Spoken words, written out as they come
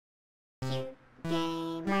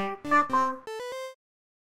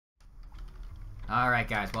Alright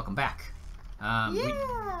guys, welcome back.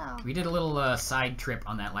 Yeah! We did a little side trip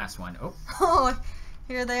on that last one. Oh, Oh,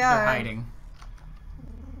 here they are. they're hiding.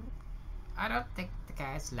 I don't think the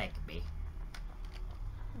guys like me.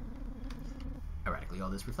 Ironically, all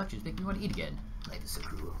this reflections make me want to eat again. Life is so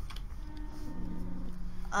cruel.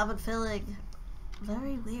 I've been feeling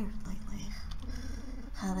very weird lately.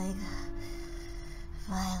 Having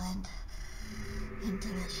violent,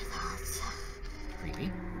 intimate thoughts.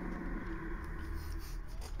 Creepy.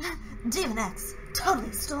 Demon X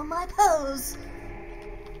totally stole my pose.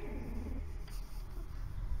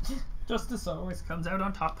 Justice always comes out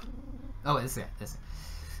on top. Oh, this is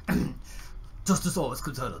it. Justice always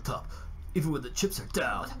comes out on top. Even when the chips are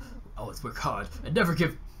down. Always work hard and never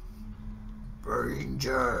give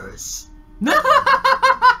rangers.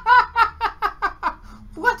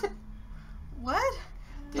 What? What?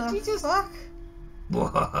 Did the you just... fuck?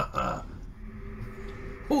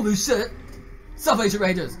 Holy shit! Salvation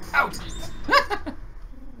Rangers, out!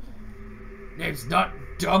 Name's not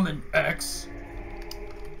Dumb and X.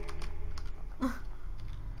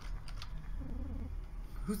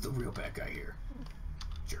 Who's the real bad guy here?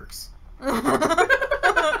 Jerks. That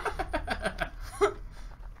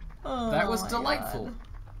was my delightful.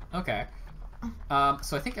 God. Okay.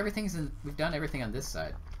 So I think everything's in... We've done everything on this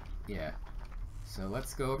side. Yeah. So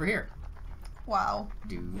let's go over here. Wow.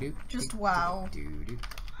 Do-do. Just wow. Do-do.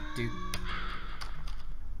 Do.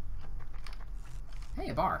 Hey,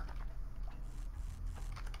 a bar.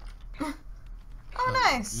 Oh,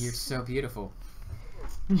 nice. You're so beautiful.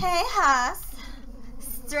 Hey, Haas.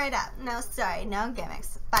 Straight up. No story, no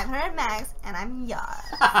gimmicks. 500 mags, and I'm yours.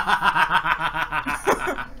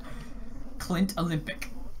 Clint Olympic.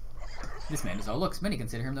 This man is all looks. Many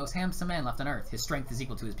consider him the most handsome man left on Earth. His strength is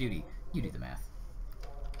equal to his beauty. You do the math.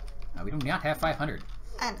 We do not have 500.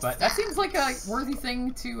 But that seems like a worthy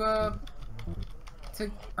thing to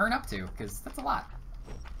earn up to, because that's a lot.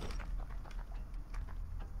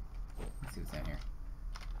 Let's see what's down here.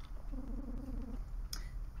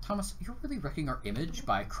 Thomas, you're really wrecking our image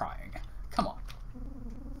by crying. Come on.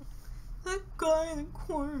 That guy in the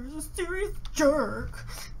corner is a serious jerk.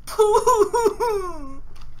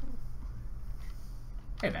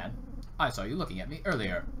 Hey man, I saw you looking at me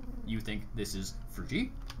earlier. You think this is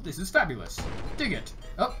fruity? This is fabulous. Dig it.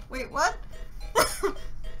 Oh. Wait, what?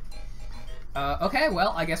 Okay,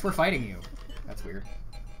 well, I guess we're fighting you. That's weird.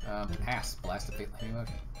 Pass. Blast of Fate Lightning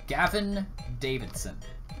Emotion. Gavin Davidson.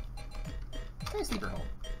 Try a sleeper hole.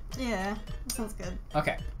 Yeah, that sounds good.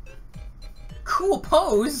 Okay. Cool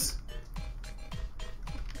pose!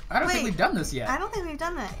 I don't think we've done this yet. I don't think we've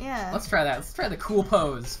done that, yeah. Let's try that. Let's try the cool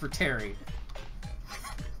pose for Terry.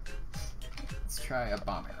 Let's try a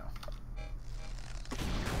bomb arrow.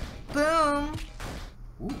 Boom!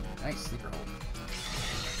 Ooh, nice sleeper hole.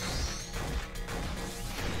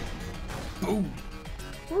 Boom!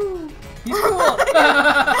 Woo! He's cool!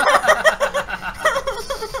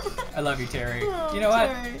 I love you, Terry. Oh, you know what?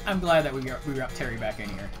 Terry. I'm glad that we got Terry back in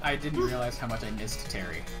here. I didn't realize how much I missed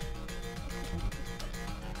Terry.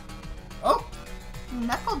 Oh!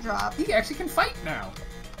 Knuckle drop. He actually can fight now.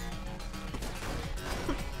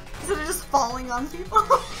 Instead of just falling on people,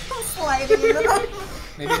 sliding into them.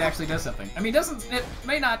 Maybe it actually does something. I mean, it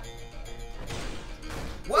may not.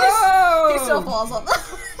 Whoa! He still falls on them.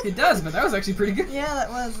 It does, but that was actually pretty good. Yeah, that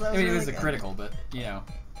was. I mean, really it was a good. critical, but you know.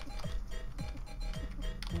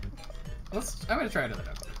 I'm gonna try another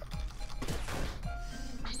note.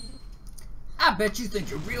 I bet you think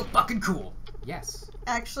you're real fucking cool. Yes.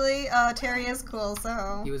 Actually, Terry is cool,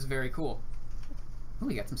 so. He was very cool. Ooh,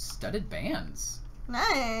 we got some studded bands.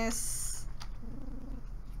 Nice.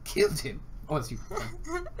 Killed him. Oh, it's you.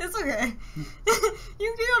 It's okay.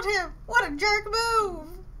 You killed him. What a jerk move.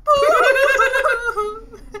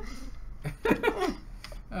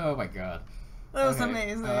 Oh my god. That was Okay,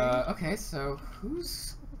 amazing. Okay, so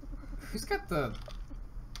who's got the?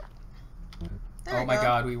 There Oh we my go.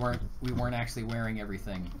 god, we weren't actually wearing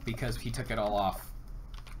everything because he took it all off.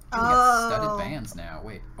 We Oh. got studded bands now.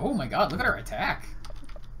 Wait. Oh my god, look at our attack.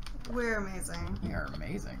 We're amazing. We are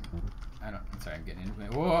amazing. I'm sorry, I'm getting into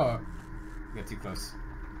it. Whoa! We got too close.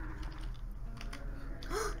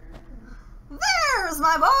 There's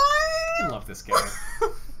my I boy! love this guy.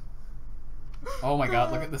 Oh my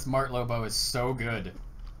god, look at this Martlow bow is so good.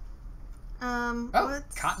 Oh,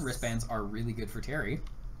 what's... cotton wristbands are really good for Terry.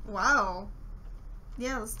 Wow.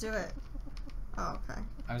 Yeah, let's do it. Oh, okay.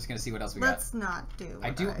 I'm just gonna see what else we Let's not do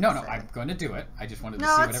what No, say. I'm going to do it. I just wanted to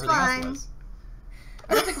No, see what it's everything fine. else was.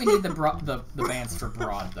 I don't think we need the bands for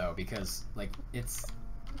broad though, because like it's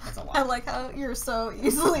That's a lot. I like how you're so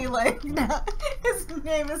easily like, nah, his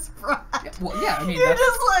name is Broad. Yeah, well, yeah, I mean, You're that's,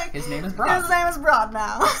 just like, his name is Broad. His name is Broad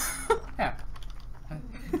now. Yeah.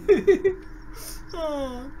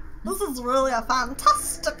 This is really a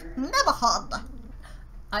fantastic neighborhood.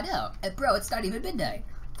 I know. Bro, it's not even midnight.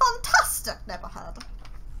 Fantastic neighborhood.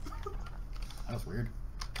 That was weird.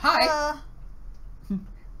 Hi.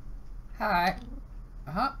 Hi.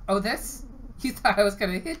 Uh-huh. Oh, this? You thought I was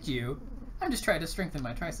gonna hit you. I'm just trying to strengthen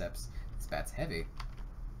my triceps. This bat's heavy.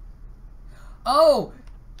 Oh!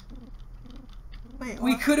 Wait,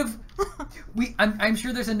 We what? could have... I'm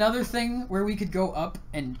sure there's another thing where we could go up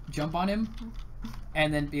and jump on him.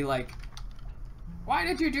 And then be like, why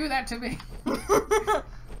did you do that to me? This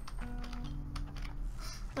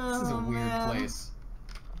is a weird place.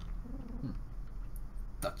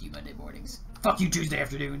 Fuck you Monday mornings. Fuck you Tuesday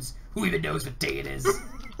afternoons. Who even knows what day it is?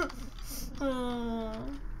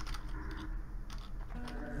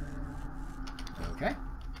 Okay.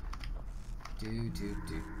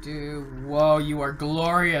 Whoa, you are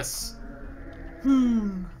glorious.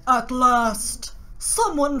 At last,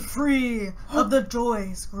 someone free of the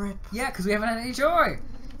joy's grip. Yeah, because we haven't had any joy.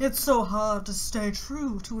 It's so hard to stay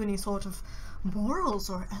true to any sort of morals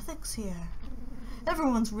or ethics here.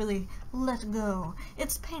 Everyone's really let go.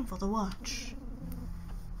 It's painful to watch.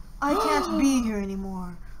 I can't be here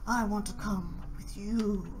anymore. I want to come with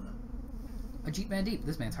you. Ajit Mandeep.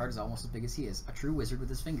 This man's heart is almost as big as he is. A true wizard with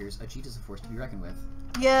his fingers. Ajit is a force to be reckoned with.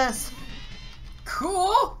 Yes.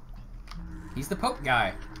 Cool! He's the Pope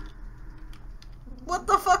guy. What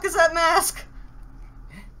the fuck is that mask?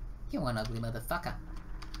 You one ugly motherfucker.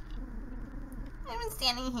 I've been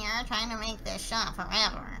standing here trying to make this shot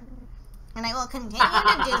forever. And I will continue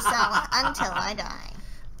to do so until I die.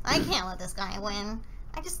 I can't let this guy win.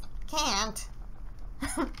 I just can't.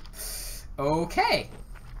 Okay.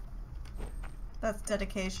 That's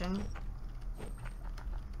dedication.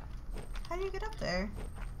 How do you get up there?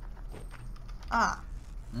 Ah.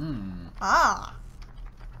 Ah.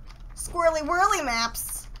 Squirrely whirly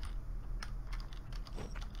maps.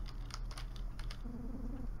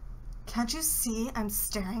 Can't you see I'm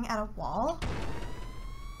staring at a wall?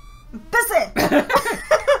 Busy!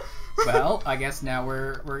 Well, I guess now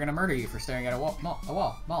we're gonna murder you for staring at a wall. Mall.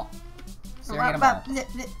 Staring at a mall.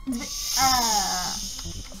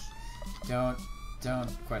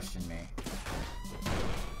 Don't question me.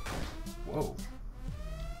 Whoa.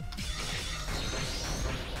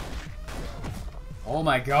 Oh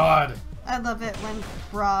my god. I love it when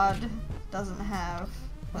Broad doesn't have.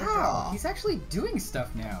 Wow, he's actually doing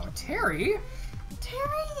stuff now. Terry,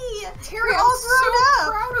 Terry, I'm all so grown up.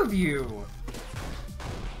 proud of you.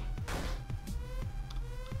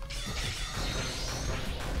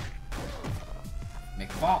 Make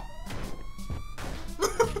a fall.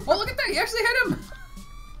 Oh, look at that! He actually hit him.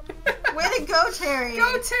 Way to go, Terry!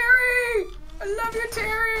 Go, Terry! I love you,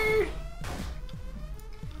 Terry.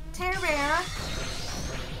 Terry Bear.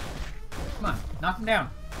 Come on, knock him down.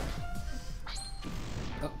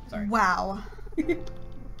 Oh, sorry. Wow.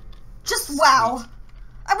 Just wow.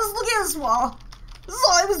 I was looking at this wall. This is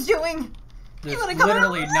all I was doing. There's You wanna come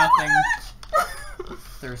literally over? nothing.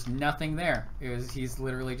 There's nothing there. He's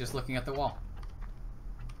literally just looking at the wall.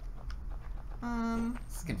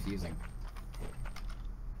 This is confusing.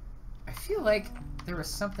 I feel like there was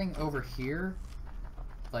something over here,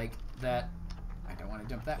 like that. I don't want to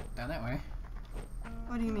jump down that way.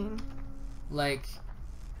 What do you mean? Like,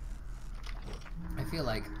 I feel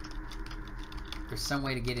like there's some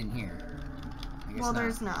way to get in here. I guess Well, not.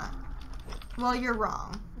 there's not. Well, you're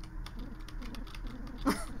wrong.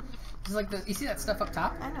 Just like you see that stuff up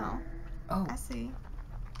top? I know. Oh, I see.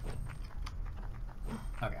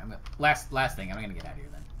 okay. Last thing. I'm gonna get out of here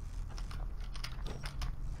then.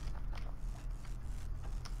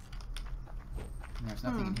 There's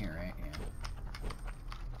nothing in here, right? Yeah.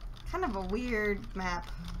 Kind of a weird map.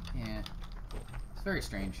 Yeah. It's very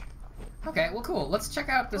strange. Okay, well, cool. Let's check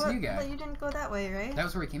out this new guy. But you didn't go that way, right? That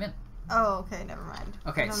was where we came in. Oh, okay, never mind.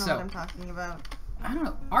 Okay, I don't know so- what I'm talking about. I don't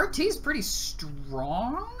know. RT's pretty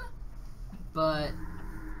strong, but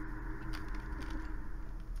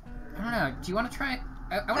I don't know. Do you want to try?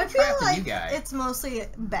 I want to try out the new guy. It's mostly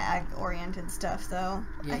bag-oriented stuff, though.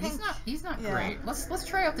 Yeah, I think he's not yeah. great. Let's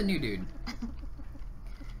try out the new dude.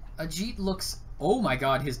 Ajit looks. Oh my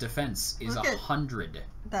god, his defense is Look at- 100.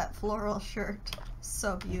 that floral shirt,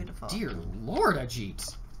 so beautiful. Dear Lord,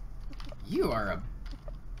 Ajit, you are a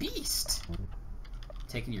beast.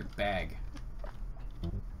 Taking your bag,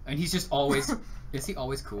 and he's just always. Is he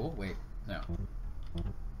always cool? Wait, no.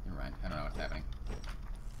 Never mind. I don't know what's happening.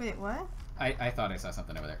 Wait, what? I thought I saw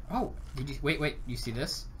something over there. Oh, did you wait? You see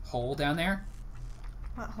this hole down there?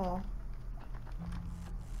 What hole?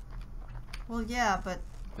 Well, yeah, but...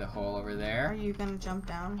 The hole over there. Are you gonna jump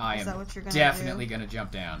down? Is that what you're gonna definitely gonna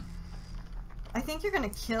jump down. I think you're gonna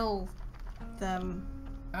kill them.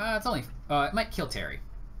 It's only... it might kill Terry.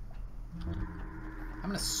 I'm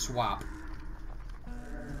gonna swap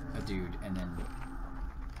a dude, and then...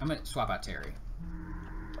 I'm gonna swap out Terry.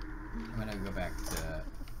 I'm gonna go back to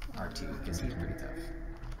RT, because he's pretty tough.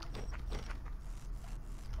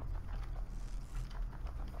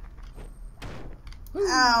 Woo!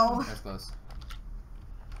 Ow! That's close.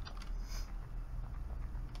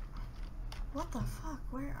 What the fuck?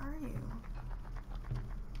 Where are you?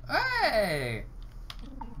 Hey!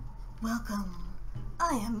 Welcome.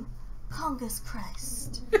 I am Congus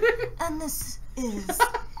Christ. And this is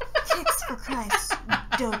Kicks for Christ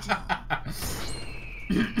Dojo.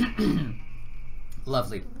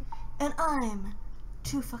 Lovely. And I'm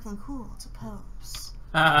too fucking cool to pose.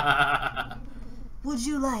 Would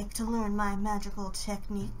you like to learn my magical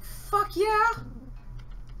technique? Fuck yeah!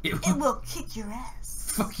 It will kick your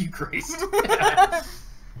ass. Fuck you, Christ.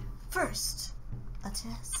 First, a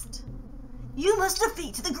test. You must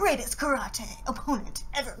defeat the greatest karate opponent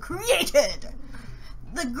ever created.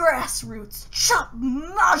 The grassroots Chop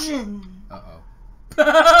Majin. Uh-oh.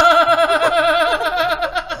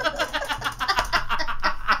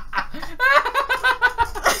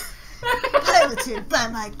 Piloted by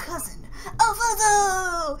my cousin,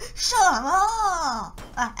 Alfonso Sharma.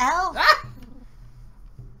 Ow.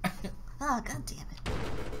 Oh, god damn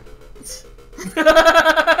it.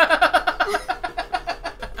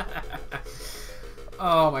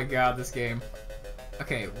 Oh my god, this game.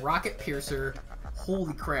 Okay, Rocket Piercer,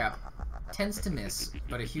 holy crap. Tends to miss,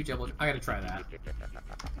 but a huge elbow. I gotta try that.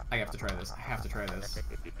 I have to try this. I have to try this.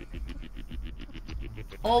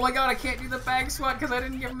 Oh my god, I can't do the bag swat because I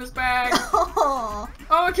didn't give him his bag. Oh,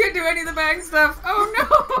 I can't do any of the bag stuff. Oh no,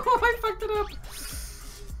 I fucked it up.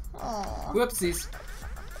 oh. Whoopsies.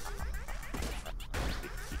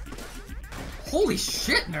 Holy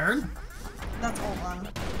shit, nerd. That's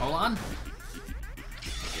Olan. Hold on.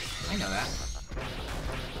 I know that.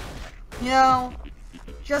 You know,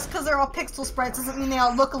 just because they're all pixel sprites doesn't mean they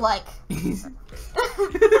all look alike.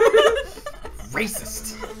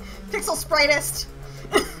 Racist. Pixel spritist.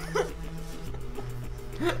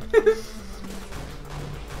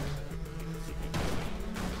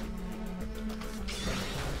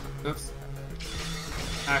 Oops.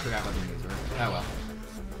 I forgot what the moves were. Oh well.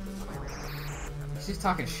 She's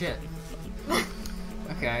talking shit.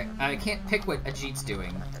 Okay, I can't pick what Ajit's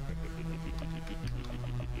doing.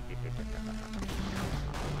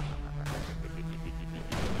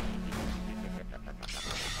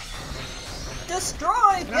 Destroy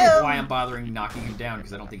him! I don't know why I'm bothering knocking him down,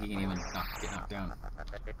 because I don't think he can even get knocked down.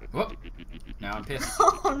 Whoop! Now I'm pissed.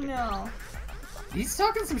 Oh no. He's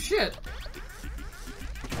talking some shit.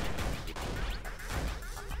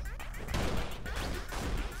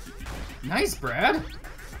 Nice, Brad!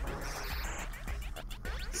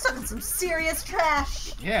 He's talking some serious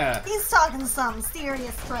trash. Yeah. He's talking some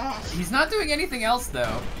serious trash. He's not doing anything else,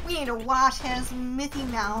 though. We need to wash his Mickey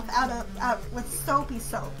mouth out with soapy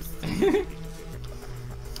soaps.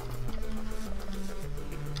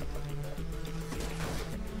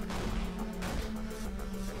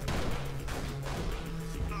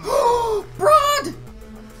 Broad!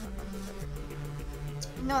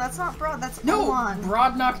 No, that's not Broad, that's No! Olan.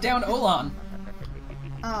 Broad knocked down Olan.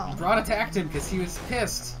 Oh. Broad attacked him because he was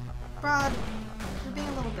pissed. Broad, you're being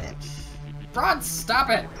a little bitch. Broad, stop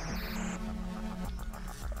it!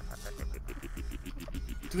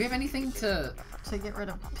 Do we have anything to... To get rid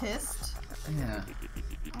of pissed? Yeah.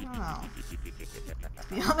 I don't know. To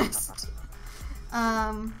be honest.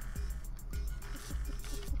 I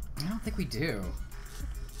don't think we do.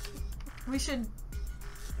 We should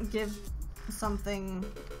give something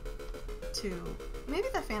to maybe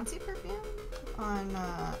the fancy perfume on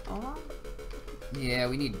Olan. Yeah,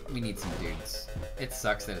 we need some dudes. It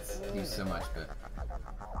sucks that it's used so much, but...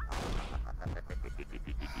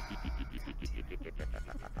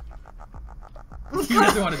 He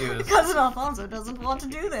doesn't want to do this. Cousin Alfonso doesn't want to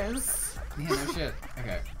do this. Yeah, no shit.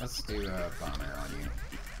 Okay, let's do a bomber on you.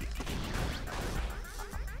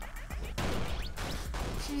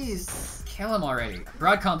 Jeez. Kill him already.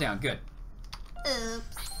 Broad, calm down. Good.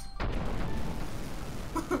 Oops.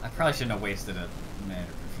 I probably shouldn't have wasted a minute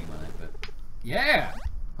or perfume on it, but... Yeah!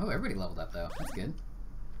 Oh, everybody leveled up, though. That's good.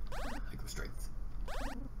 Micro strength.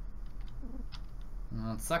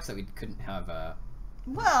 Well, it sucks that we couldn't have,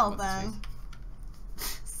 Well what's then.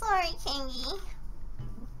 Sorry, Kingy.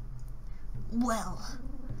 Well,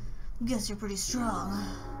 guess you're pretty strong.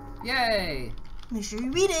 Yay! Make sure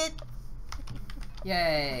you read it.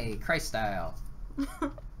 Yay! Christ style.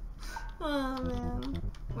 Oh man.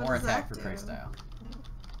 What More does attack that for do? Christ style.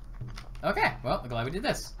 Okay, well, I'm glad we did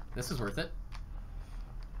this. This was worth it.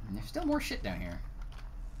 And there's still more shit down here.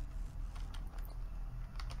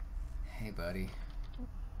 Hey, buddy.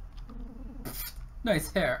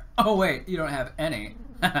 Nice hair. Oh, wait, you don't have any.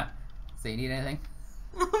 So you need anything?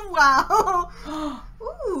 Wow.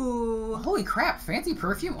 Ooh. Holy crap, fancy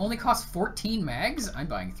perfume only costs 14 mags? I'm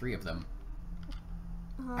buying 3 of them.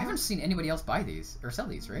 I haven't seen anybody else buy these, or sell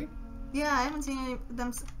these, right? Yeah, I haven't seen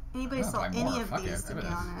anybody sell buy any more. of Fuck these, it. to be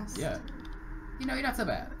honest. Yeah. You know, you're not so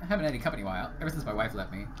bad. I haven't had any company in a while, ever since my wife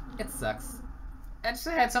left me. It sucks. I just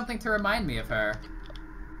had something to remind me of her.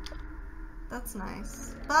 That's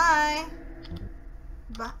nice. Bye.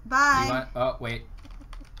 Bye. You want, oh, wait.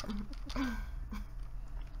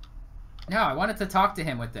 No, I wanted to talk to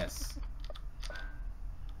him with this.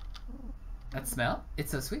 That smell?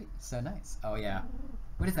 It's so sweet. So nice. Oh, yeah.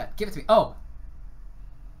 What is that? Give it to me. Oh!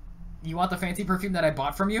 You want the fancy perfume that I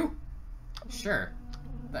bought from you? Sure.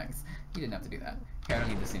 Thanks. You didn't have to do that. Okay, I don't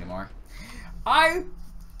need this anymore. I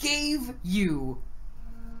gave you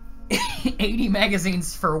 80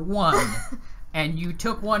 magazines for one, and you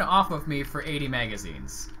took one off of me for 80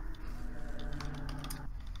 magazines.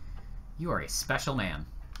 You are a special man.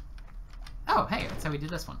 Oh, hey, that's how we did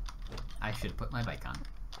this one. I should have put my bike on.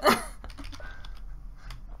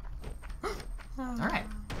 Alright.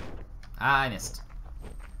 I missed.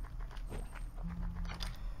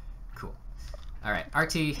 Cool. Alright,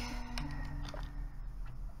 RT.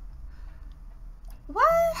 What?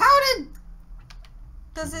 How did...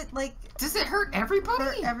 Does it, like... Does it hurt everybody?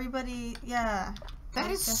 Hurt everybody? Yeah. That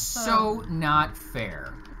I is guess so not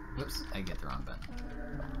fair. Whoops, I get the wrong button.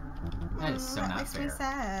 That is so that not makes fair. me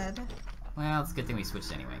sad. Well, it's a good thing we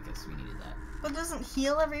switched anyway, because we needed that. But doesn't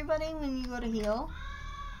heal everybody when you go to heal?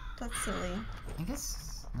 That's silly. I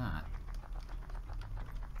guess not.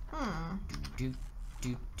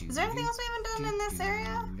 Is there anything else we haven't done in this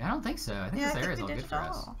area? I don't think so. I think this area is all good for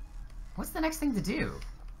us. What's the next thing to do?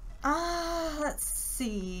 Let's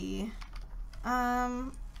see.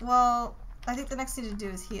 Well, I think the next thing to do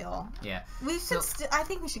is heal. Yeah. We should. I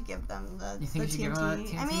think we should give them the You think we should give them a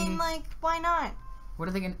TNT. I TNT? mean, like, why not? What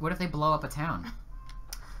are they gonna, what if they blow up a town?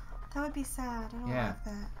 That would be sad. I don't Yeah. like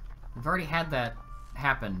that. We've already had that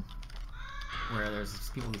happen, where there's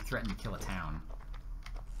people who threaten to kill a town.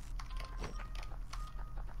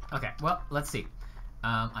 Okay, well, let's see.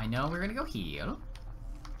 I know we're gonna go heal.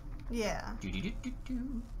 Yeah.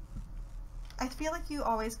 Do-do-do-do-do. I feel like you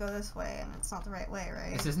always go this way, and it's not the right way,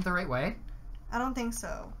 right? This isn't the right way? I don't think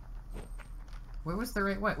so. Where was the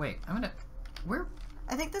right way? Wait, I'm gonna... Where?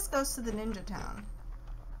 I think this goes to the ninja town.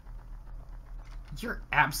 You're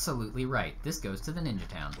absolutely right. This goes to the ninja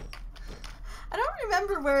town. I don't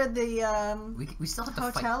remember where the We still have to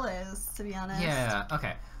fight. hotel is, to be honest. Yeah,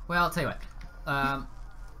 okay. Well, I'll tell you what.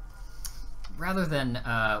 Rather than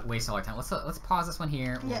waste all our time, let's pause this one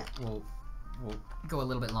here. We'll go a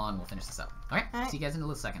little bit long. We'll finish this up. All right. See you guys in a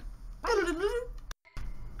little second.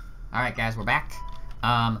 All right, guys, we're back.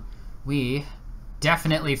 We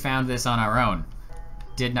definitely found this on our own.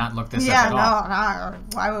 Did not look this up at all. Yeah,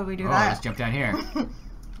 no. Why would we do that? Let's jump down here.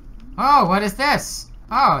 Oh, what is this?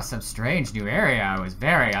 Oh, some strange new area I was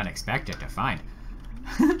very unexpected to find.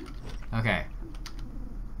 Okay.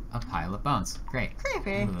 A pile of bones. Great.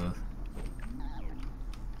 Creepy. Ugh.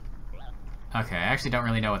 Okay, I actually don't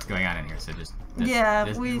really know what's going on in here, so just...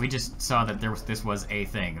 we just saw that this was a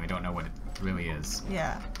thing. We don't know what it really is.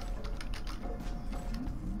 Yeah.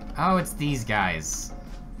 Oh, it's these guys.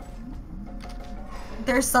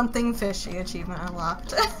 There's something fishy. Achievement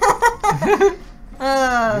unlocked.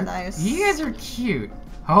 Oh, nice. You guys are cute.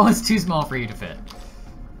 Oh, it's too small for you to fit.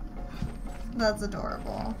 That's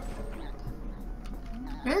adorable.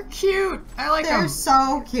 They're cute. I like them. They're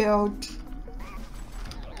so cute.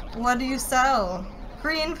 What do you sell?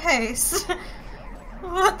 Green paste.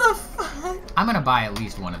 What the fuck? I'm gonna buy at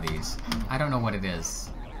least one of these. I don't know what it is,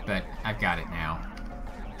 but I've got it now.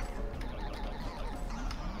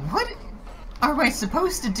 What are we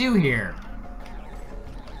supposed to do here?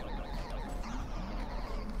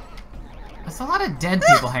 There's a lot of dead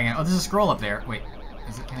people hanging out. Oh, there's a scroll up there. Wait,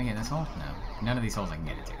 can I get in this hole? No. None of these holes I can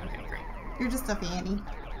get into. Okay, great. You're just a fanny.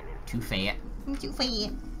 Too fat. I'm too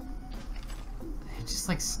fat. It's just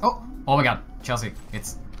like... Oh my god. Chelsea.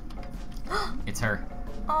 It's her.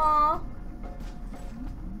 Aww.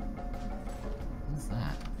 What's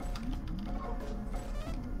that?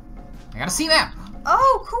 I got a C-map!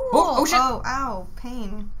 Oh, cool. Oh, shit. Oh, ow.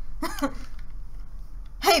 Pain.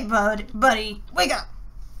 Hey, buddy. Wake up.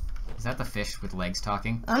 Is that the fish with legs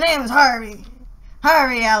talking? My name's Harvey.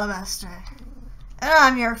 Harvey Alabaster. And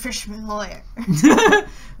I'm your fisherman lawyer.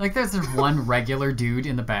 Like there's one regular dude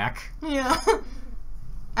in the back. Yeah.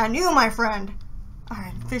 And you, my friend, are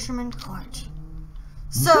in fisherman court.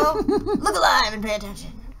 So, look alive and pay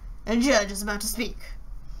attention. A judge is about to speak.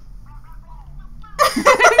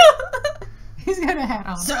 He's got a hat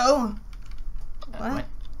on. So, what?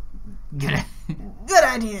 Good. Good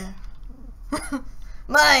idea.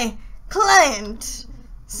 My client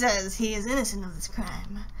says he is innocent of this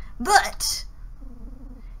crime, but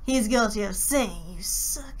he's guilty of saying you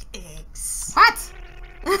suck eggs. What?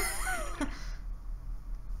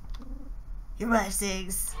 Your wife's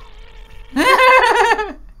eggs.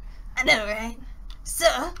 I know, right? So,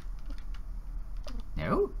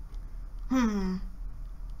 No. I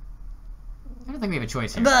don't think we have a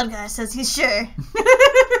choice here. bald guy says he's sure.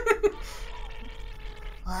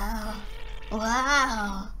 Wow.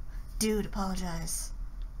 Wow. Dude, apologize.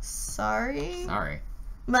 Sorry? Sorry.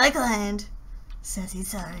 My client says he's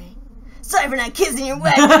sorry. Sorry for not kissing your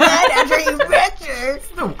wife tonight after you wrecked her.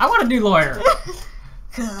 No, I want a new lawyer.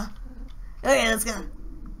 Cool. Okay, let's go.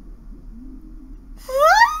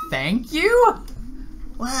 Thank you.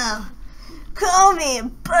 Wow. Call me a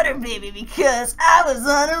butter baby because I was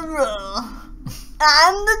on a roll.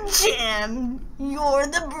 I'm the jam, you're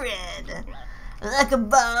the bread. Like a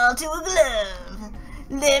ball to a glove.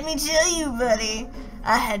 Let me tell you, buddy,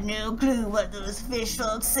 I had no clue what those fish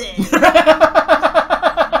folks said.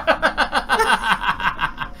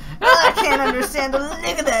 I can't understand a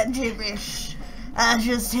lick of that gibberish. I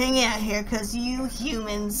just hang out here because you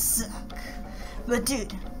humans suck. But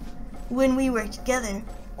dude, when we work together,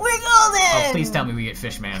 we're golden! Oh, please tell me we get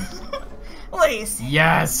Fishman. What do you say?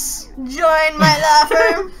 Yes. Join my law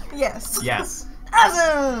firm? Yes. Yes.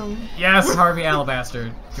 Awesome! Yes, Harvey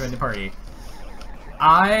Alabaster. Join the party.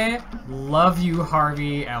 I love you,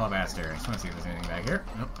 Harvey Alabaster. I just want to see if there's anything back here.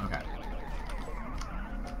 Nope. Okay.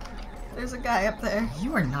 There's a guy up there.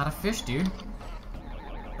 You are not a fish, dude.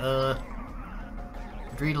 Loop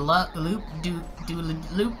do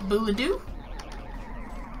loop boola doo.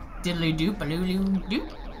 Diddly doop a loo doo.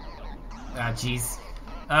 Ah, jeez.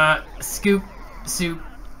 Scoop soup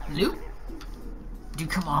loop. Dude,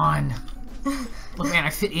 come on. Look, man, I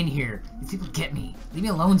fit in here. These people get me. Leave me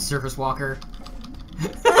alone, Surface Walker.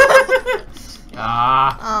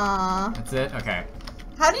 Aww. That's it? Okay.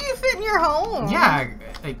 How do you fit in your home? Yeah,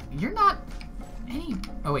 like, you're not any...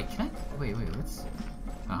 Oh, wait, can I... Wait, what's...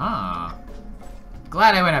 Aha.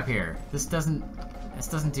 Glad I went up here. This doesn't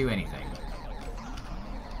do anything.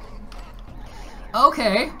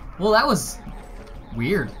 Okay. Well, that was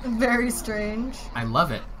weird. Very strange. I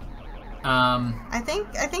love it. I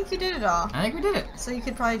think you did it all. I think we did it. So you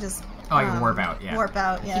could probably just... Oh, I can warp out, yeah. Warp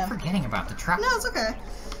out, I yeah. keep forgetting about the trap. No, it's okay.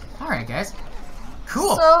 Alright, guys.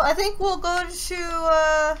 Cool. So I think we'll go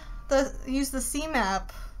to use the C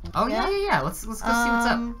map. Oh yeah. Let's go see what's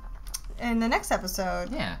up. In the next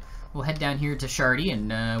episode. Yeah. We'll head down here to Shardy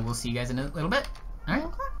and we'll see you guys in a little bit. Alright.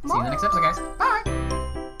 Okay. See you in the next episode, guys. Bye.